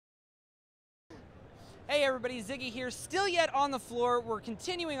Hey everybody, Ziggy here, still yet on the floor. We're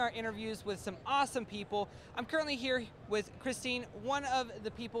continuing our interviews with some awesome people. I'm currently here with Christine, one of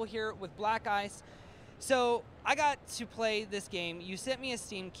the people here with Black Ice. So I got to play this game. You sent me a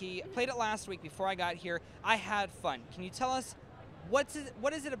Steam key. I played it last week before I got here. I had fun. Can you tell us what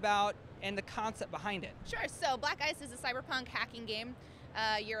is it about and the concept behind it? Sure, so Black Ice is a cyberpunk hacking game.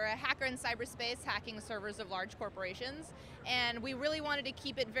 You're a hacker in cyberspace hacking servers of large corporations, and we really wanted to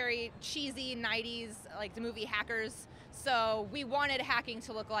keep it very cheesy 90s, like the movie Hackers. So we wanted hacking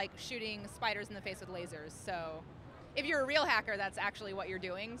to look like shooting spiders in the face with lasers. So if you're a real hacker, that's actually what you're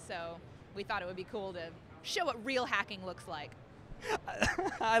doing. So we thought it would be cool to show what real hacking looks like.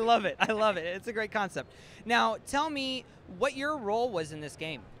 I love it. I love it. It's a great concept. Now, tell me what your role was in this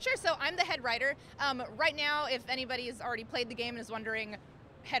game. Sure, so I'm the head writer. Right now, if anybody has already played the game and is wondering,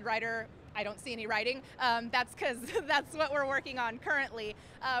 head writer, I don't see any writing. That's because that's what we're working on currently.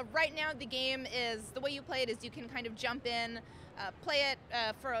 Right now, the game is, the way you play it is you can kind of jump in, play it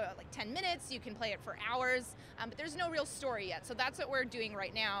for like 10 minutes, you can play it for hours, but there's no real story yet, so that's what we're doing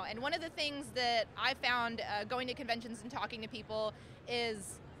right now. And one of the things that I found going to conventions and talking to people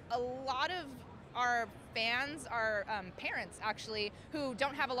is a lot of our fans are parents, actually, who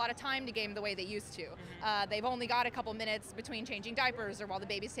don't have a lot of time to game the way they used to. They've only got a couple minutes between changing diapers or while the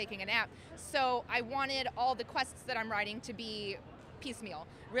baby's taking a nap. So I wanted all the quests that I'm writing to be piecemeal,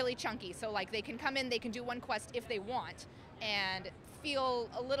 really chunky. So like they can come in, they can do one quest if they want, and feel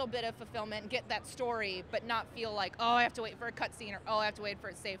a little bit of fulfillment, get that story, but not feel like, oh, I have to wait for a cutscene, or oh, I have to wait for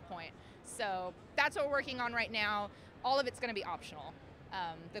a save point. So that's what we're working on right now. All of it's going to be optional.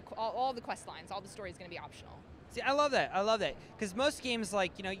 All the quest lines, all the story is going to be optional. See, I love that. I love that. Because most games,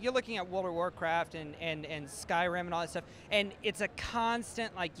 like, you know, you're looking at World of Warcraft and Skyrim and all that stuff, and it's a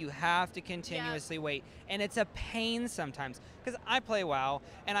constant, like, you have to continuously wait. And it's a pain sometimes. Because I play WoW,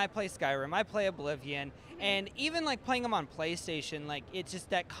 and I play Skyrim, I play Oblivion, and even, like, playing them on PlayStation, like, it's just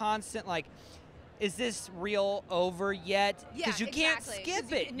that constant, like, is this real over yet? Because you can't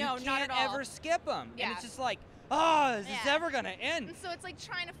skip it. No, you not at can't all. ever skip them. Yeah. And it's just like, oh, is this ever going to end? And so it's like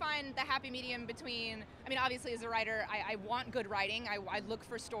trying to find the happy medium between, I mean, obviously as a writer, I want good writing. I look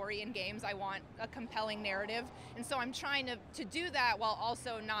for story in games. I want a compelling narrative. And so I'm trying to do that while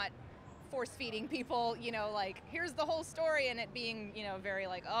also not force-feeding people, you know, like, here's the whole story, and it being, you know, very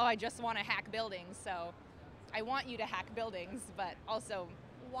like, oh, I just want to hack buildings. So I want you to hack buildings, but also,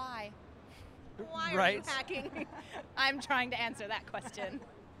 why? Why are you hacking? I'm trying to answer that question.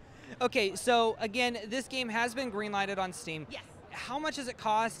 Okay, so again, this game has been greenlighted on Steam. Yes. How much does it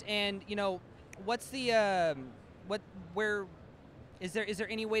cost? And you know, what's the where is there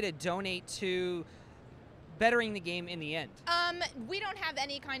any way to donate to bettering the game in the end? We don't have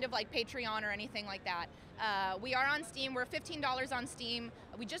any kind of like Patreon or anything like that. We are on Steam. We're $15 on Steam.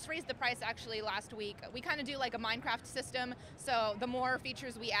 We just raised the price actually last week. We kind of do like a Minecraft system, so the more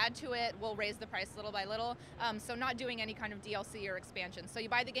features we add to it, we'll raise the price little by little. So not doing any kind of DLC or expansion. So you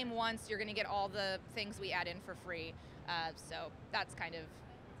buy the game once, you're going to get all the things we add in for free. So that's kind of,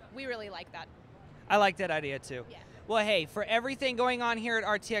 we really like that. I like that idea too. Yeah. Well, hey, for everything going on here at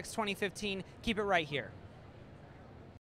RTX 2015, keep it right here.